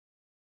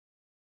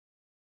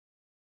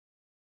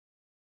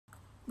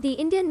The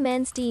Indian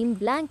men's team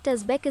blanked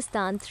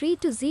Uzbekistan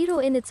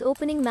 3-0 in its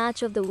opening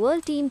match of the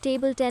World Team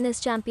Table Tennis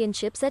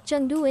Championships at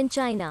Chengdu in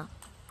China.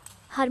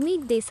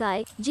 Harmeet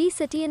Desai, G.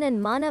 Satyan and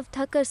Manav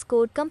Thakkar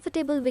scored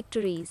comfortable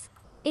victories.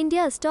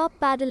 India's top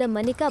paddler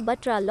Manika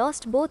Batra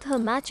lost both her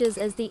matches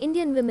as the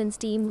Indian women's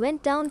team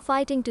went down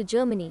fighting to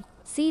Germany,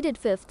 seeded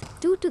 5th,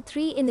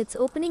 2-3 in its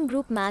opening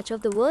group match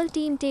of the World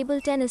Team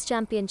Table Tennis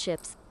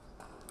Championships.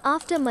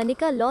 After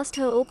Manika lost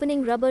her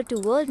opening rubber to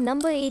world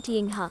number 8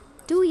 Yingha,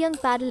 two young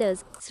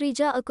paddlers,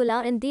 Srija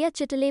Akula and Dia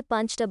Chitale,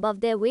 punched above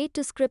their weight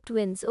to script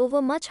wins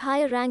over much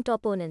higher-ranked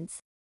opponents.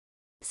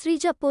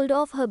 Srija pulled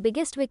off her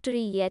biggest victory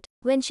yet,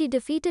 when she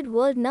defeated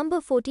world number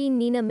 14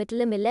 Nina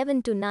Mittalem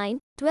 11-9,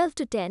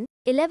 12-10,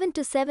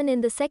 11-7 in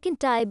the second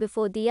tie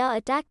before Dia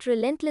attacked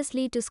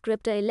relentlessly to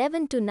script a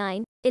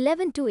 11-9,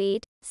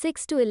 11-8,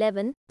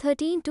 6-11,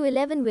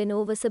 13-11 win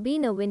over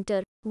Sabina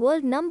Winter,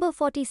 world number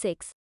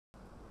 46.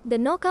 The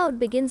knockout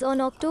begins on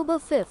October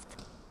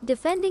 5th.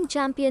 Defending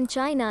champion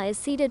China is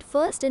seeded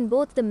first in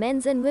both the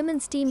men's and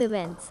women's team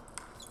events.